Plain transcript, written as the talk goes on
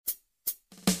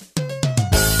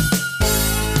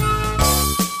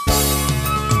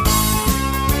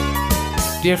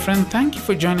Dear friend, thank you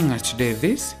for joining us today.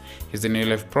 This is the New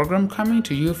Life program coming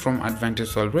to you from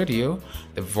Adventist World Radio,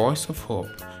 the voice of hope.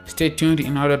 Stay tuned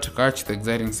in order to catch the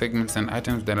exciting segments and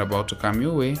items that are about to come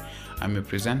your way. I'm your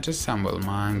presenter, Samuel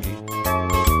Mangi.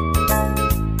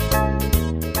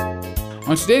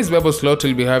 On today's Bible slot,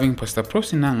 we'll be having Pastor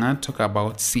Prosinanga talk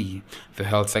about C. The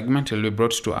health segment will be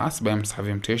brought to us by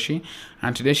Msavim Teshi,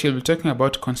 and today she'll be talking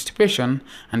about constipation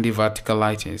and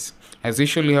diverticulitis. As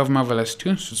usual, we have marvelous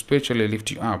tunes to spiritually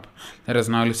lift you up. Let us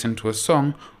now listen to a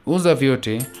song, Uza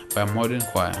Vyote by Modern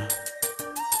Choir.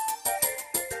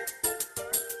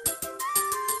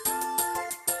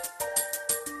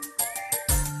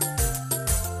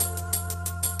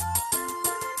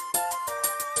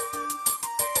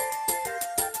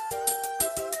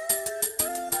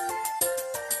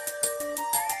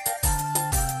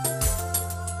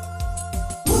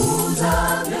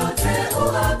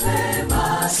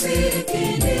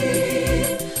 Masikini,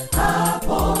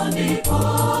 hapo ndipo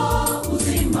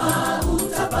uzima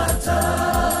utapata.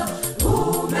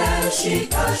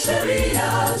 Umeshika sheria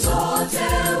zote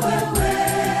wewe,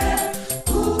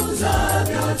 uza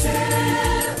vyote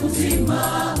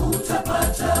uzima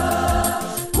utapata.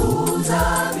 Uza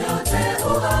vyote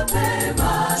uwape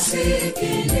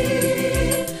masikini,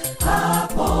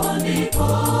 hapo ndipo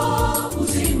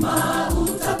uzima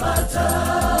utapata.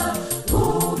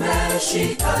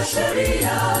 Shika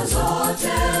sheria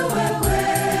zote wewe,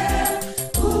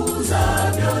 uza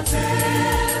vyote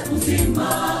uzima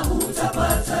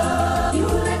utapata.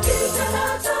 Yule kijana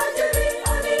tajiri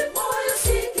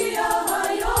alipoyasikia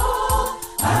hayo,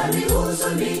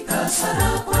 alihuzunika sana,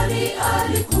 kwani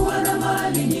alikuwa na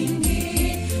mali nyingi.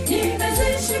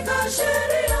 Nimezishika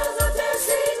sheria zote,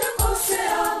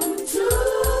 sijakosea mtu.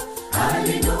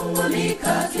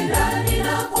 Alinung'unika kindani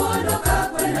na kuondoka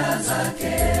kwenda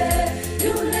zake.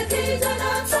 Yule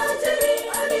kijana tajiri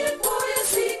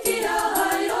alipoyasikia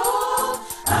hayo,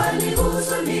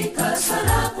 alihuzunika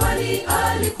sana, kwani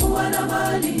alikuwa na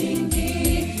mali nyingi.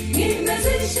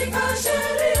 Nimezishika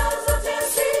sheria zote,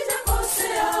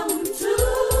 sijakosea mtu.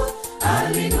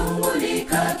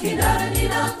 Alinung'unika kindani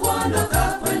na kuondoka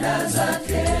kwenda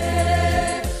zake.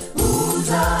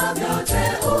 Uza vyote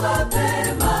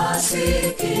uwape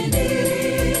masikini,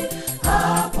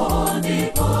 hapo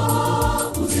ndipo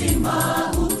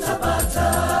uzima utapata.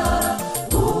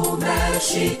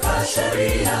 Umeshika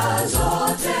sheria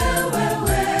zote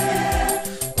wewe,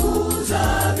 uza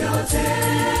vyote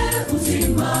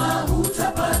uzima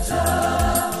utapata.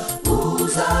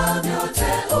 Uza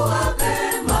vyote uwape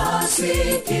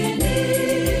masikini,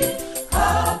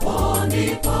 hapo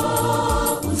ndipo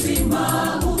uzima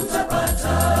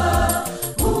utapata.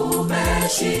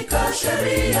 Umeshika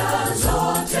sheria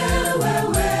zote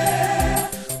wewe,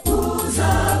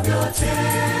 uza vyote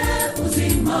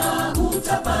uzima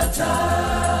utapata.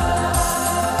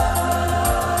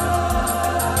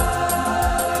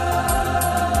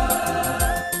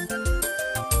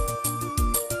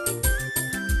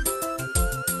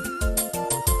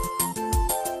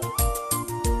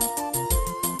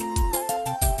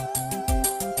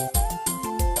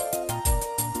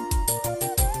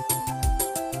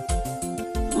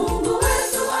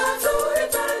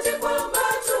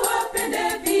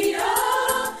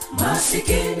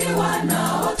 Masikini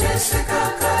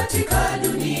wanaoteseka katika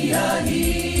dunia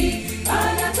hii,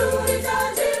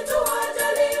 anatuhitaji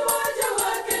tuwajali waja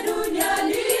wake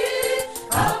duniani.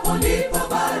 Hapo ndipo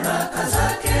baraka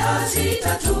zake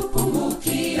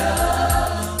hazitatupungukia.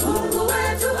 Mungu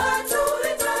wetu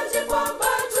atuhitaji kwamba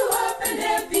tuwapende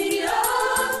pia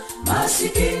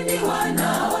masikini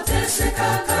wanaoteseka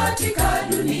katika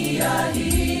dunia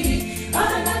hii.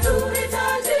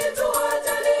 Anatuhitaji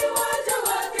tuwajali waja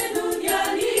wake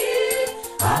duniani.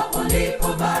 Hapo ndipo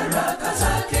baraka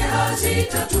zake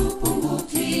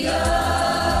hazitatupungukia.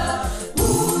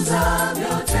 Uza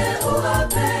vyote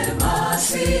uwape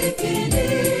masikini,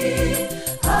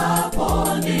 hapo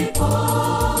ndipo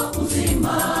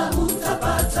uzima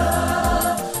utapata.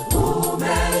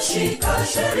 Umeshika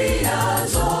sheria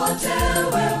zote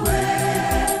wewe,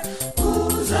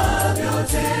 uza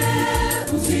vyote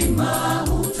uzima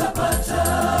utapata.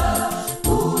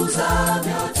 Uza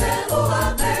vyote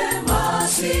uwape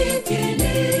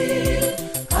masikini,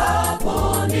 hapo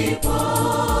ndipo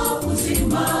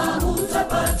uzima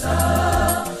utapata.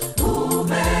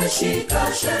 Umeshika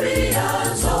sheria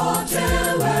zote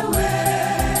wewe,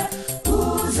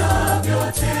 uza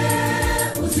vyote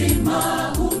uzima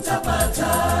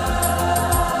utapata.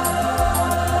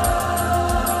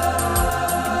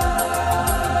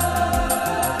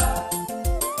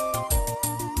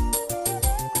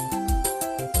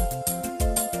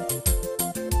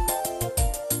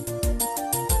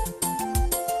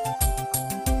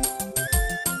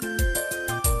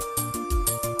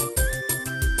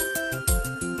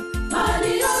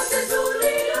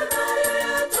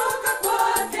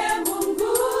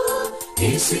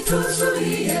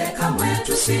 isituzuie kamwe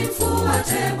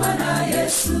tusimfuate Bwana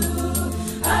Yesu.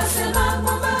 Asema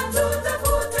kwamba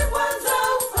tutafute kwanza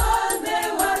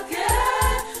ufalme wake,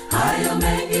 hayo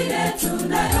mengine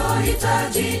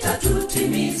tunayohitaji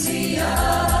tatutimizia.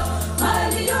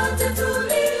 Mali yote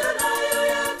tuliyo nayo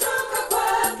yatoka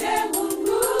kwake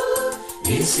Mungu,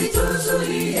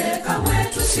 isituzuie kamwe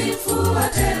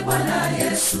tusimfuate Bwana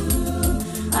Yesu.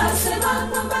 Asema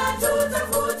kwamba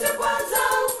tutafute kwanza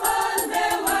ufalme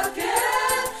wake,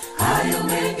 hayo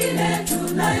mengine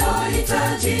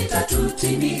tunayohitaji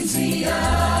tatutimizia.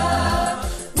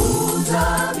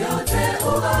 Uza vyote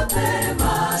uwape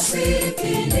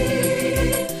masikini,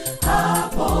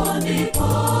 hapo ndipo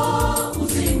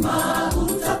uzima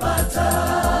utapata.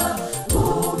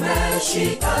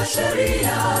 Umeshika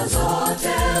sheria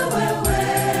zote wewe,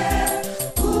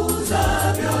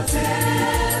 uza vyote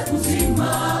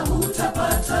uzima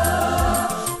utapata.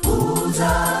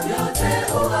 Uza vyote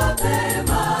uwape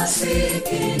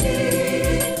masikini,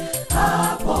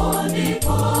 hapo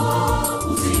ndipo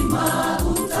uzima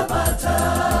utapata.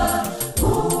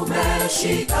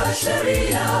 Umeshika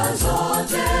sheria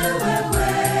zote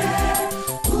wewe,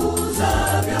 uza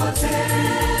vyote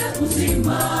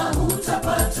uzima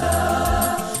utapata.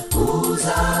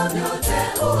 Uza vyote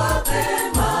uwape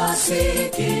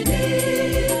masikini,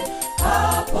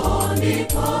 hapo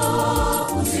ndipo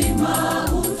uzima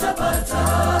utapata.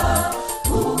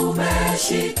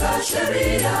 Umeshika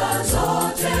sheria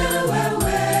zote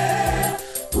wewe,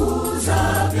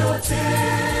 uza vyote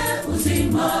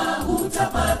uzima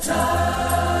utapata.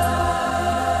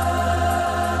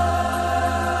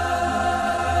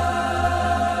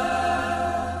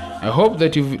 I hope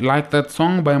that you've liked that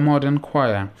song by Modern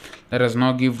Choir. Let us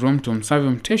now give room to Msavi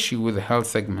Mteshi with the health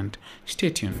segment. Stay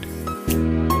tuned.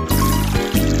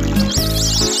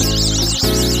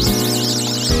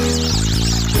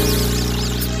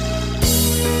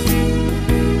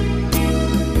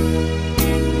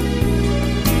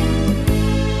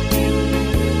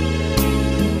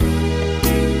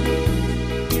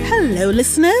 Hello,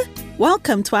 listener.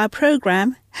 Welcome to our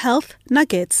program, Health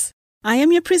Nuggets. I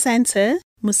am your presenter,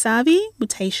 Musavi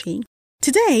Muteshi.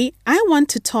 Today, I want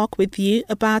to talk with you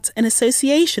about an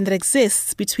association that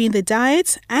exists between the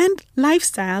diet and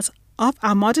lifestyles of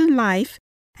our modern life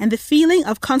and the feeling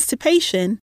of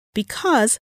constipation,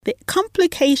 because the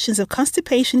complications of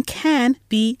constipation can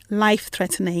be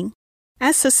life-threatening.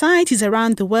 As societies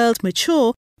around the world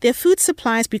mature, their food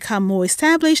supplies become more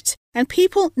established, and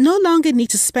people no longer need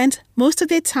to spend most of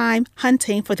their time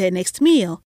hunting for their next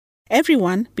meal.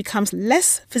 Everyone becomes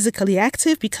less physically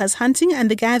active because hunting and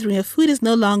the gathering of food is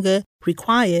no longer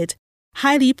required.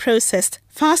 Highly processed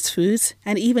fast foods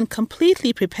and even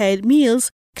completely prepared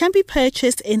meals can be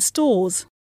purchased in stores.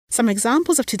 Some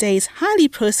examples of today's highly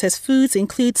processed foods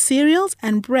include cereals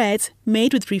and bread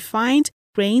made with refined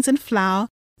grains and flour,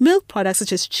 milk products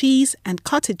such as cheese and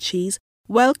cottage cheese,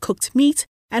 well-cooked meat,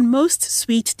 and most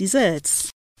sweet desserts.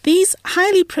 These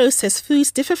highly processed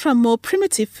foods differ from more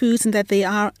primitive foods in that they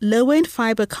are lower in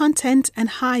fiber content and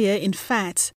higher in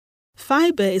fat.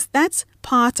 Fiber is that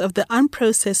part of the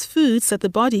unprocessed foods that the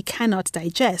body cannot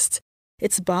digest.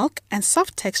 Its bulk and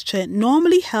soft texture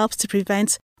normally helps to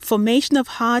prevent formation of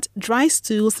hard, dry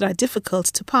stools that are difficult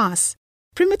to pass.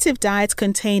 Primitive diets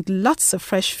contained lots of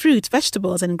fresh fruit,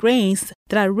 vegetables, and grains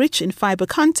that are rich in fiber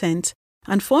content.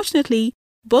 Unfortunately,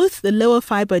 both the lower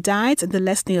fiber diets and the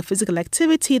lessening of physical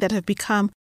activity that have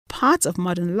become part of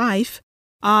modern life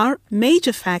are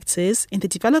major factors in the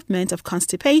development of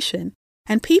constipation,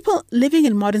 and people living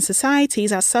in modern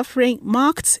societies are suffering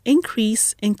marked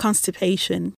increase in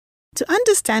constipation. To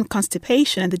understand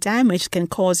constipation and the damage it can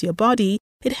cause your body,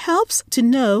 it helps to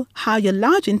know how your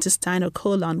large intestine or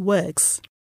colon works.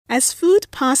 As food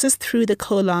passes through the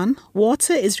colon,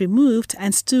 water is removed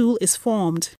and stool is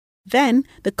formed. Then,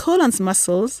 the colon's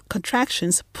muscles,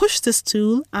 contractions, push the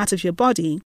stool out of your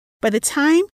body. By the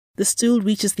time the stool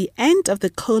reaches the end of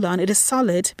the colon, it is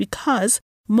solid because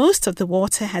most of the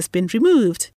water has been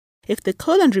removed. If the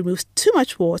colon removes too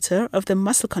much water or if the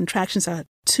muscle contractions are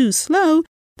too slow,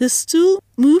 the stool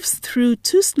moves through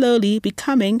too slowly,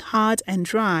 becoming hard and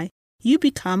dry. You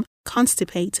become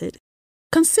constipated.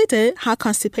 Consider how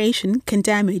constipation can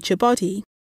damage your body.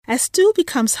 As stool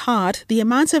becomes hard, the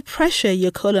amount of pressure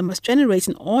your colon must generate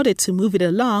in order to move it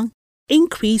along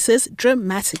increases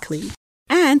dramatically.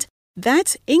 And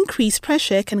that increased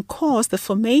pressure can cause the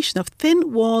formation of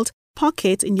thin-walled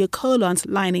pockets in your colon's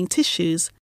lining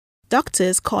tissues.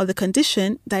 Doctors call the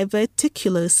condition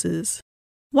diverticulosis.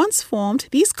 Once formed,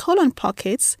 these colon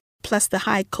pockets, plus the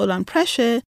high colon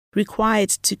pressure required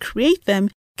to create them,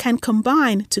 can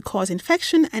combine to cause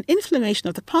infection and inflammation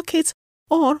of the pockets,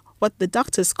 or what the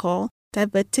doctors call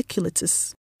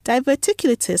diverticulitis.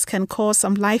 Diverticulitis can cause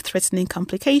some life-threatening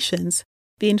complications.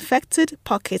 The infected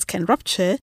pocket can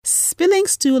rupture, spilling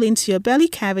stool into your belly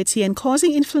cavity and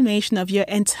causing inflammation of your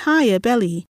entire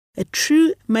belly, a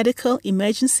true medical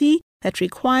emergency that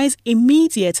requires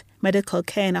immediate medical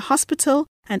care in a hospital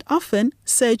and often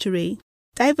surgery.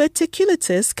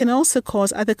 Diverticulitis can also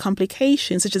cause other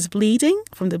complications such as bleeding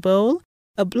from the bowel,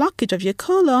 a blockage of your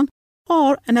colon,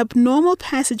 or an abnormal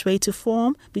passageway to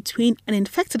form between an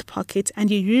infected pocket and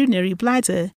your urinary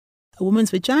bladder, a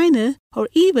woman's vagina, or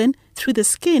even through the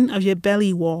skin of your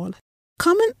belly wall.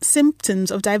 Common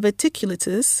symptoms of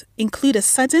diverticulitis include a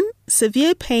sudden,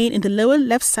 severe pain in the lower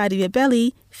left side of your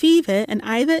belly, fever, and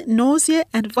either nausea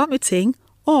and vomiting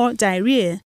or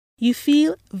diarrhea. You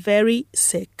feel very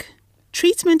sick.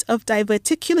 Treatment of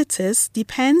diverticulitis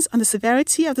depends on the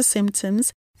severity of the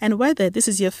symptoms and whether this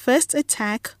is your first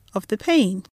attack of the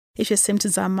pain. If your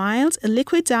symptoms are mild, a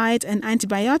liquid diet and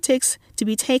antibiotics to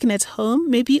be taken at home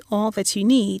may be all that you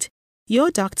need.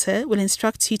 Your doctor will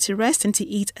instruct you to rest and to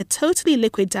eat a totally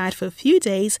liquid diet for a few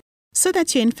days so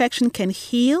that your infection can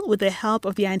heal with the help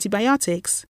of the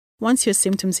antibiotics. Once your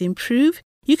symptoms improve,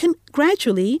 you can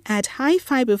gradually add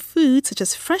high-fiber foods such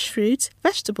as fresh fruit,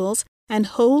 vegetables, and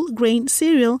whole-grain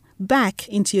cereal back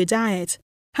into your diet.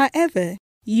 However,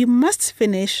 you must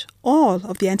finish all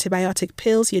of the antibiotic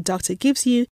pills your doctor gives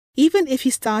you, even if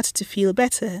you start to feel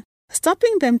better.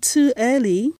 Stopping them too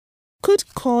early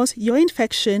could cause your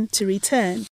infection to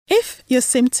return. If your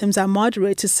symptoms are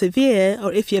moderate to severe,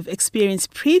 or if you have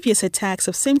experienced previous attacks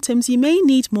of symptoms, you may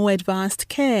need more advanced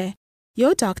care.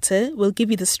 Your doctor will give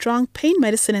you the strong pain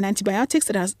medicine and antibiotics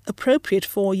that are appropriate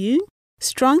for you.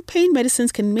 Strong pain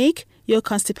medicines can make your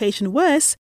constipation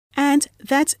worse, and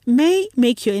that may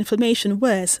make your inflammation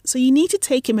worse, so you need to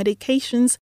take your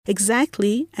medications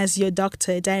exactly as your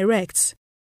doctor directs.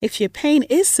 If your pain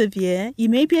is severe, you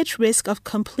may be at risk of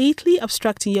completely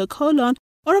obstructing your colon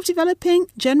or of developing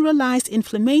generalized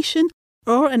inflammation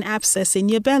or an abscess in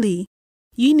your belly.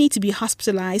 You need to be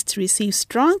hospitalized to receive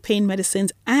strong pain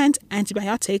medicines and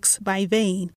antibiotics by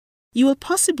vein. You will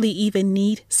possibly even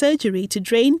need surgery to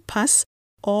drain pus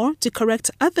or to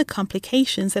correct other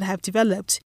complications that have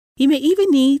developed. You may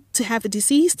even need to have the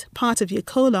diseased part of your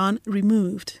colon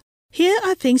removed. Here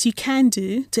are things you can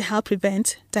do to help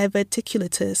prevent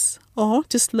diverticulitis or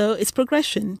to slow its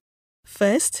progression.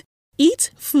 First,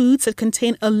 eat foods that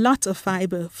contain a lot of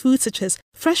fiber, foods such as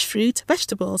fresh fruit,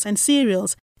 vegetables, and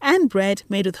cereals, and bread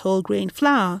made with whole grain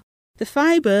flour. The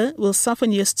fiber will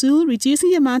soften your stool,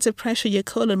 reducing the amount of pressure your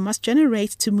colon must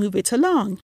generate to move it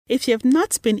along. If you have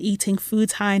not been eating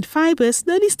foods high in fiber,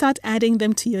 slowly start adding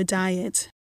them to your diet.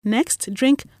 Next,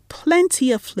 drink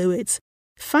plenty of fluids.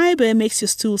 Fiber makes your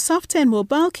stool softer and more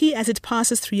bulky as it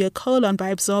passes through your colon by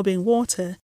absorbing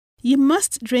water. You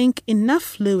must drink enough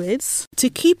fluids to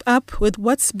keep up with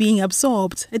what's being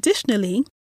absorbed. Additionally,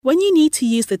 when you need to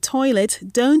use the toilet,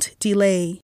 don't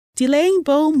delay. Delaying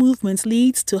bowel movements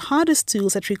leads to harder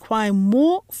stools that require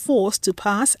more force to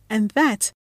pass, and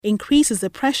that increases the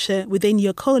pressure within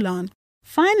your colon.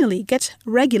 Finally, get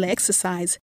regular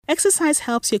exercise. Exercise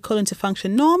helps your colon to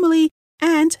function normally,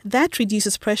 and that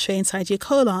reduces pressure inside your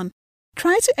colon.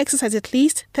 Try to exercise at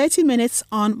least 30 minutes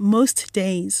on most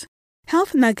days.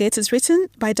 Health Nuggets is written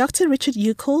by Dr. Richard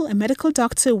Uckel, a medical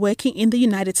doctor working in the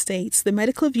United States. The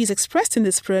medical views expressed in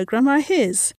this program are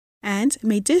his and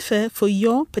may differ for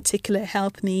your particular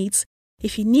health needs.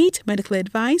 If you need medical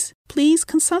advice, please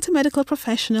consult a medical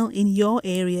professional in your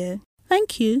area.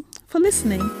 Thank you for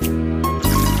listening.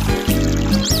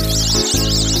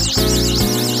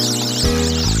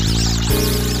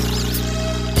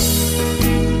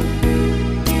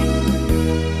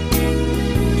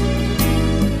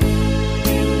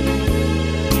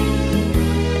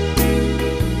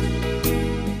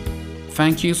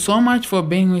 Thank you so much for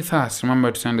being with us.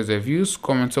 Remember to send us your views,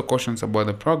 comments, or questions about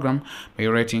the program by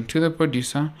writing to the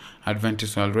producer,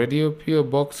 Adventist World Radio, PO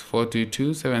Box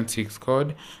 42276,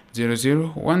 code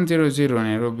 00100,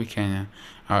 Nairobi, Kenya.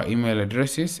 Our email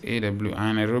address is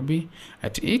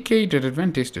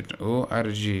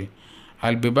awinairobi@ek.adventist.org.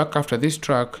 I'll be back after this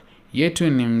track,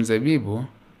 Yetu ni Mzabibu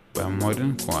by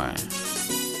Modern Choir.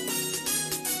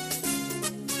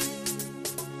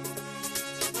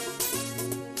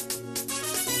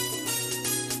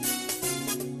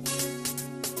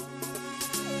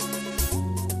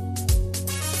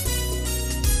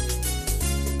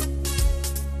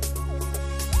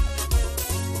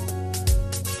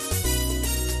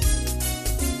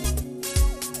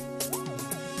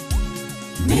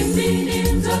 Mimi ni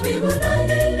mzabibu na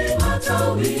ninyi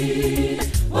matawi,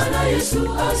 Bwana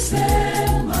Yesu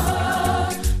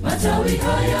asema, matawi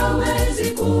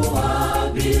hayawezi kuwa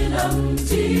bila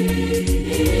mti.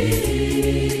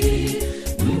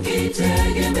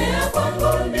 Mkitegemea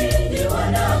kwangu ninyi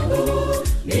wanangu,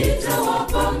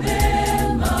 nitawapa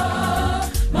mema,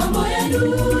 mambo yenu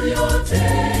yote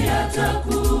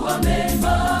yatakuwa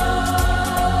mema.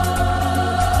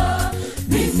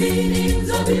 Mimi ni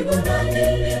mzabibu na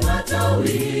ninyi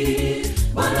matawi,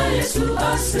 Bwana Yesu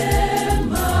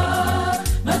asema,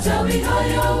 matawi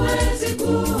hayawezi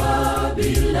kuwa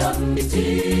bila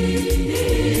mti.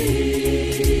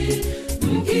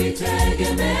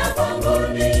 Mkitegemea kwangu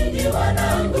ninyi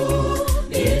wanangu,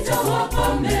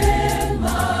 nitawapa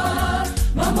mema,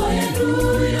 mambo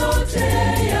yenu yote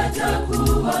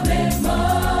yatakuwa mema.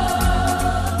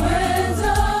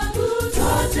 Wenzangu,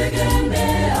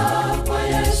 twategemea kwa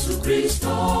Yesu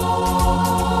Kristo,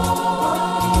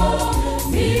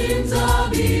 ni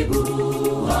mzabibu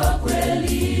wa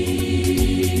kweli.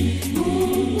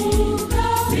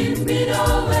 Mimi na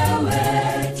wewe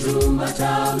tu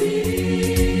matawi,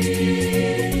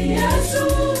 Yesu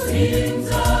ni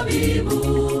mzabibu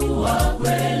wa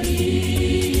kweli.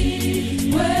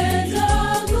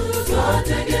 Wenzangu,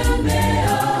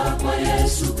 twategemea kwa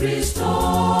Yesu Kristo,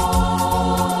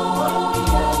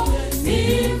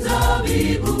 ni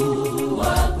mzabibu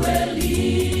wa kweli.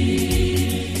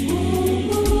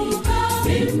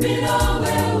 Mimi na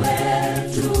wewe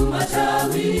tu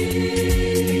matawi,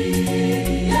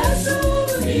 Yesu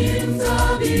ni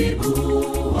mzabibu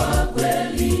wa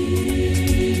kweli.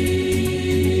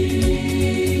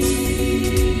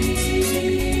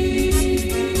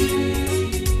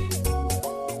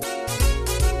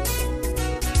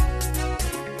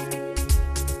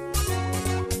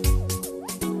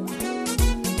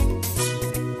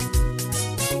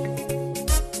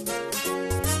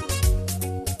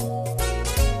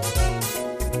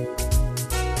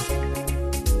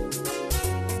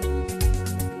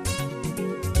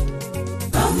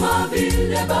 Kama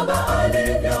vile Baba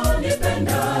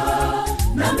alivyonipenda,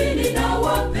 nami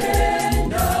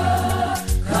ninawapenda.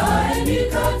 Kaeni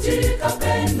katika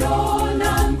pendo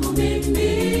langu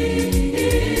mimi,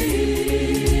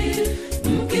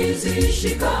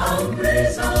 mkizishika amri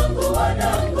zangu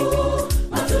wanangu,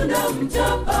 matunda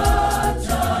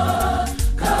mtapata.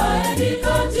 Kaeni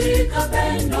katika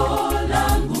pendo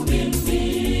langu mimi,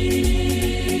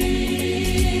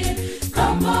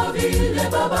 kama vile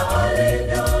Baba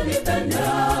alivyonipenda,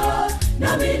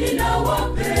 nami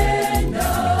ninawapenda.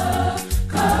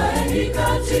 Kaeni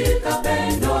katika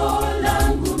pendo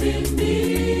langu mimi,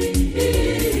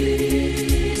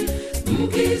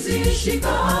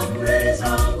 mkizishika amri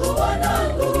zangu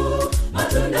wanangu,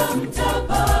 matunda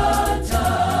mtapata.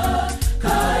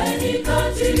 Kaeni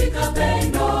katika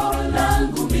pendo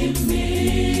langu mimi.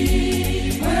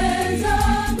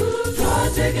 Wenzangu,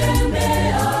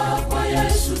 twategemea kwa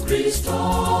Yesu Kristo,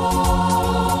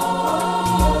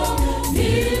 ni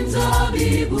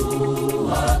mzabibu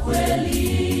wa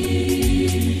kweli.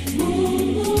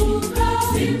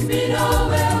 Mimi na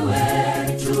wewe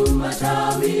tu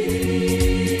matawi,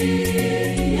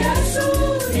 Yesu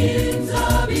ni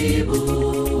mzabibu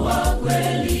wa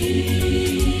kweli.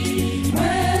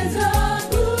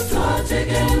 Wenzangu,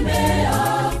 twategemea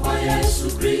kwa Yesu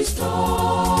Kristo,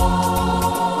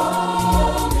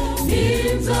 ni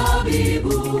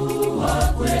mzabibu wa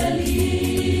kweli.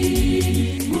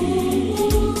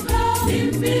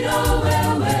 Mimi na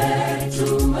wewe tu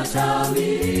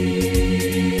matawi,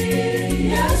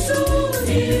 Yesu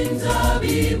ni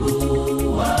mzabibu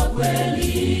wa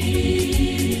kweli.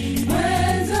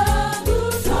 Wenzangu,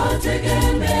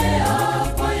 twategemea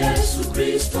kwa Yesu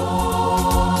Kristo,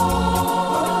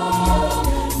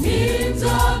 ni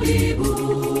mzabibu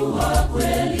wa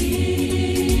kweli.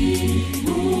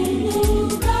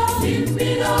 Mimi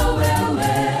na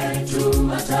wewe tu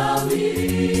matawi,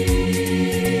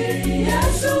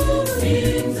 Yesu ni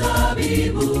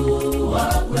mzabibu wa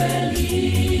kweli.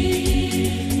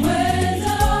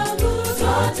 Wenzangu,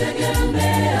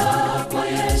 twategemea kwa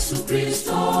Yesu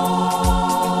Kristo,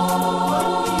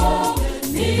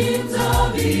 ni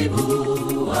mzabibu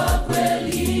wa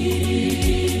kweli.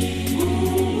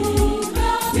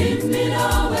 Mimi na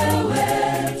wewe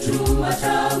tu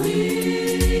matawi,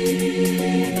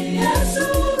 Yesu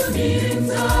ni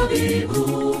mzabibu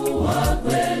wa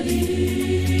kweli.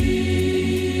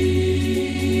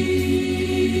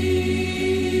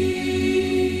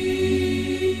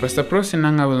 Pastor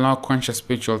Prosinanga will now quench your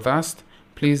spiritual thirst.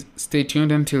 Please stay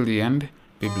tuned until the end.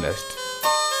 Be blessed.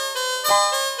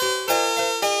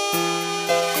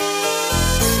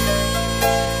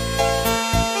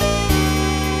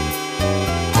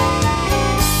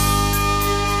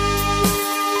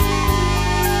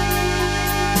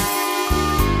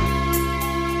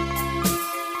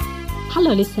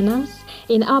 Dear listeners,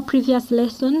 in our previous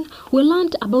lesson, we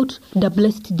learned about the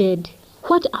blessed dead.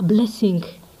 What a blessing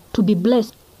to be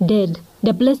blessed dead.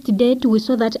 The blessed dead, we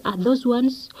saw that are those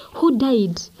ones who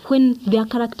died when their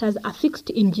characters are fixed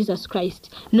in Jesus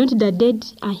Christ. Not the dead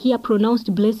are here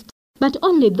pronounced blessed, but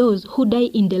only those who die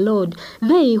in the Lord,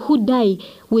 they who die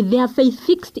with their faith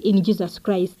fixed in Jesus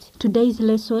Christ. Today's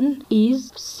lesson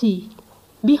is C.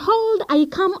 Behold, I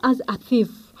come as a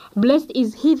thief. Blessed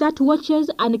is he that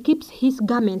watches and keeps his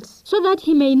garments, so that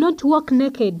he may not walk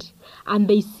naked, and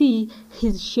they see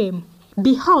his shame.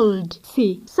 Behold,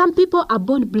 see, some people are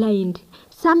born blind.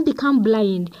 Some become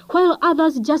blind, while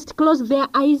others just close their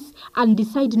eyes and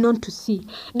decide not to see.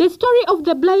 The story of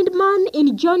the blind man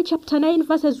in John chapter 9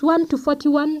 verses 1 to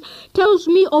 41 tells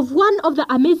me of one of the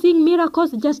amazing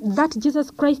miracles that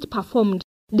Jesus Christ performed.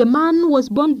 The man was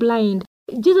born blind.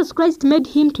 Jesus Christ made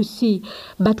him to see,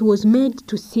 but was made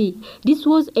to see. This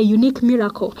was a unique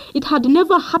miracle. It had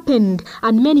never happened,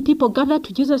 and many people gathered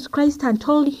to Jesus Christ and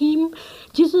told him,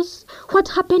 Jesus, what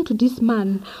happened to this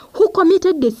man? Who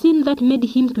committed the sin that made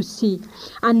him to see?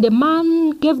 And the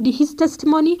man gave his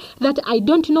testimony that I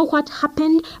don't know what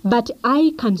happened, but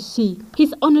I can see.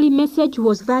 His only message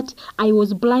was that I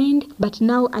was blind, but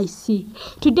now I see.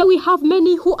 Today we have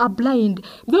many who are blind,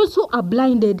 those who are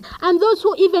blinded, and those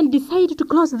who even decide to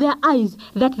close their eyes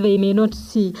that they may not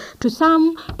see. To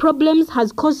some, problems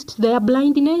has caused their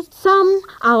blindness. Some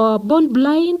are born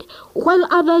blind, while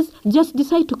others just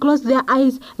decide to close their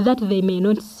eyes that they may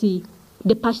not see.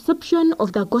 The perception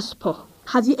of the gospel.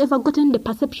 Have you ever gotten the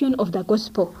perception of the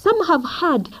gospel? Some have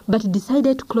heard but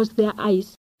decided to close their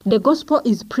eyes. The gospel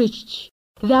is preached.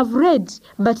 They have read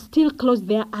but still close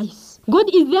their eyes. God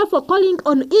is therefore calling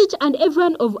on each and every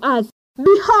one of us.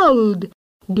 Behold,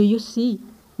 do you see?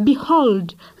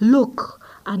 Behold, look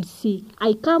and see.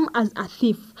 I come as a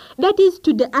thief. That is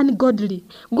to the ungodly.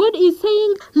 God is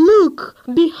saying, look,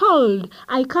 behold,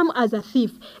 I come as a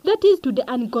thief. That is to the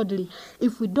ungodly.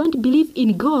 If we don't believe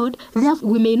in God, therefore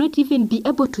we may not even be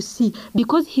able to see,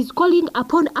 because He's calling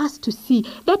upon us to see.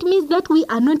 That means that we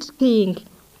are not seeing.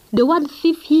 The word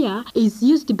thief here is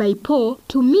used by Paul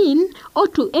to mean or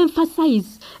to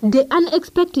emphasize the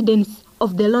unexpectedness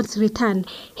of the Lord's return.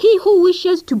 He who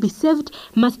wishes to be saved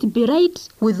must be right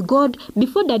with God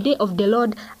before the day of the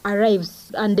Lord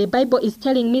arrives. And the Bible is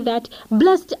telling me that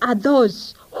blessed are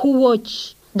those who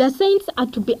watch. The saints are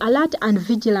to be alert and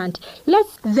vigilant,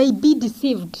 lest they be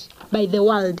deceived by the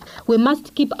world. We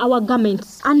must keep our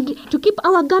garments. And to keep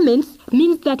our garments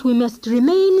means that we must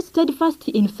remain steadfast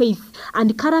in faith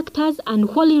and characters and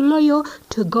wholly loyal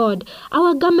to God.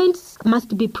 Our garments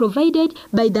must be provided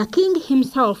by the King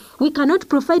himself. We cannot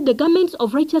provide the garments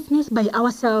of righteousness by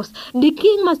ourselves. The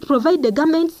King must provide the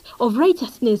garments of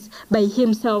righteousness by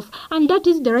himself. And that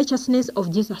is the righteousness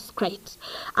of Jesus Christ.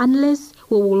 Unless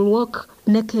we will walk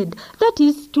naked. That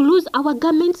is to lose our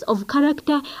garments of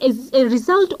character as a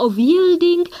result of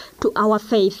yielding to our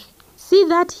faith. See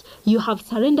that you have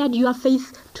surrendered your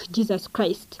faith to Jesus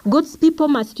Christ. God's people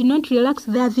must not relax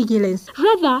their vigilance.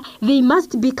 Rather, they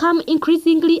must become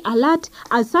increasingly alert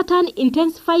as Satan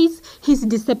intensifies his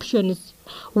deceptions.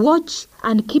 Watch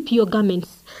and keep your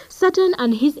garments. Satan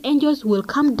and his angels will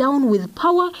come down with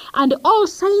power and all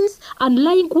signs and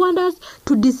lying wonders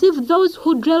to deceive those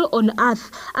who dwell on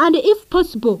earth, and if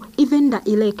possible, even the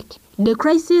elect. The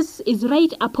crisis is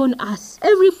right upon us.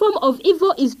 Every form of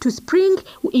evil is to spring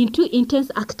into intense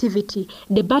activity.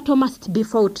 The battle must be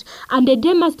fought, and the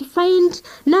day must find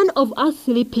none of us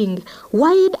sleeping.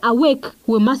 Wide awake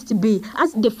we must be,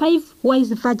 as the 5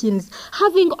 wise virgins,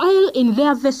 having oil in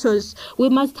their vessels. We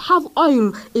must have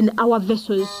oil in our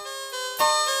vessels.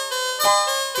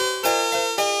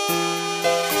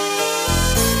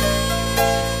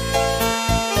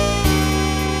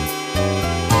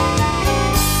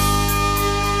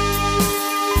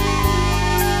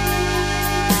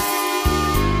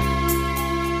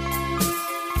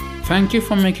 Thank you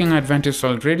for making Adventist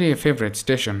World Radio a favorite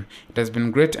station. It has been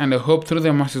great, and I hope through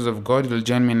the mercies of God you'll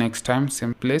join me next time,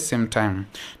 same place, same time.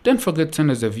 Don't forget to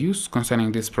send us your views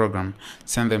concerning this program.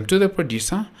 Send them to the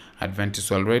producer,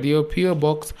 Adventist World Radio, PO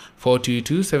Box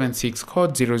 42276,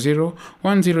 code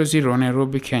 00100,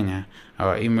 Nairobi, Kenya.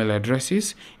 Our email address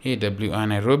is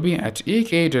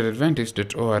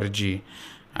awrnairobi@ek.adventist.org.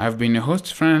 I've been your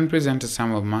host, friend, and presenter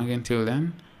Samuel Mag. Until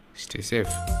then, stay safe.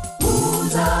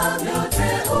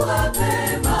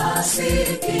 Uwape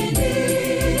masikini,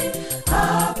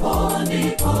 hapo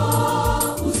ndipo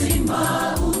uzima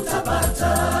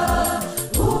utapata.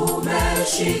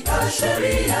 Umeshika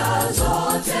sheria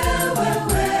zote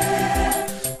wewe,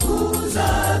 uza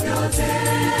vyote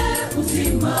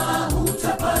uzima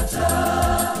utapata.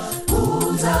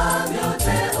 Uza vyote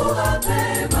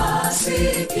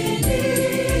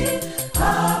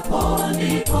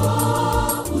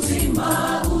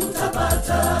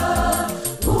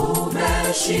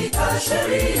umeshika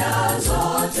sheria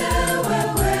zote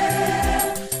wewe,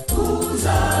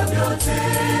 uza vyote,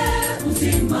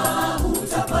 uzima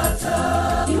utapata.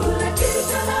 Yule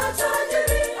kijana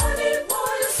tajiri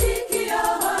alipoyasikia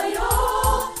hayo,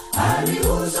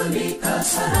 alihuzunika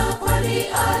sana, kwani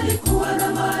alikuwa na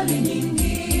mali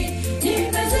nyingi.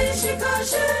 Nimezishika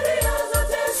sheria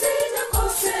zote,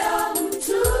 sijakosea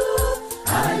mtu,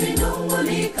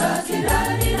 alinung'unika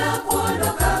kindani na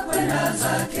kuondoka kwenda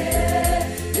zake.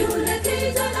 Yule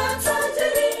kijana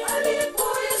tajiri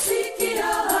alipoyasikia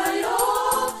hayo,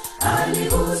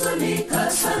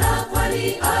 alihuzunika sana,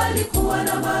 kwani alikuwa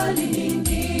na mali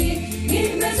nyingi.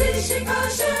 Nimezishika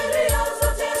sheria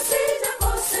zote,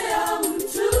 sijakosea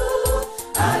mtu,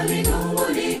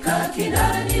 alinung'unika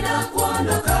kindani na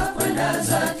kuondoka kwenda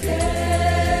zake.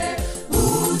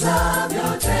 Uza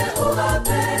vyote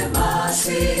uwape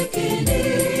masikini,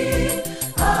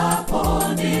 hapo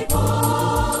ndipo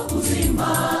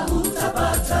uzima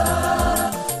utapata.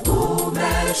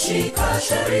 Umeshika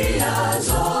sheria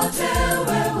zote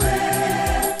wewe,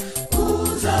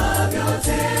 uza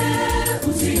vyote,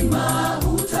 uzima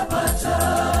utapata.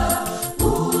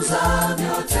 Uza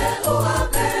vyote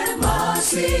uwape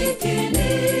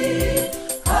masikini,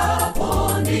 hapo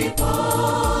ndipo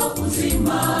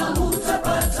uzima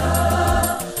utapata.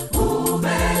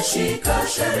 Umeshika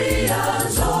sheria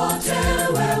zote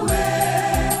wewe,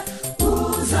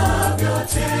 uza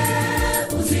vyote,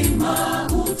 uzima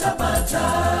utapata.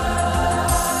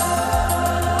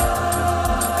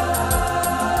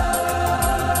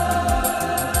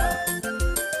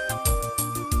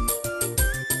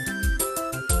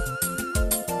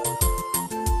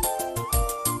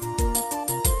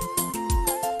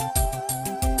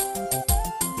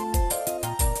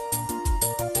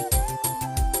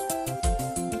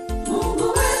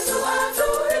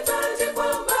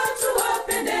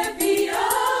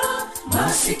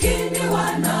 Masikini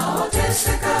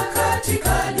wanaoteseka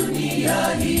katika dunia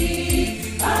hii,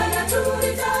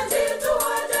 anatuhitaji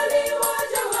tuwajali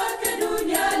waja wake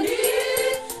duniani.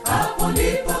 Hapo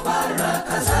ndipo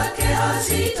baraka zake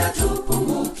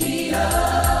hazitatupungukia.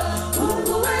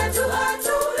 Mungu wetu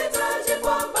atuhitaji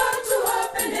kwamba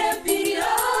tuwapende pia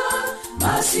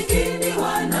masikini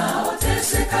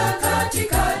wanaoteseka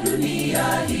katika dunia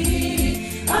hii.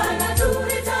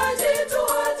 Anatuhitaji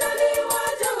tuwajali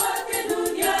waja wake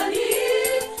duniani.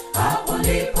 Hapo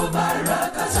ndipo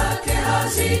baraka zake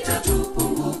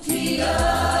hazitatupungukia.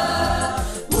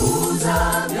 Uza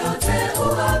vyote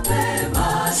uwape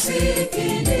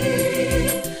masikini,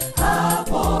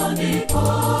 hapo ndipo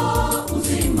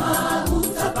uzima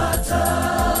utapata.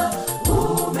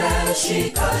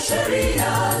 Umeshika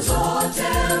sheria zote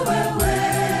wewe,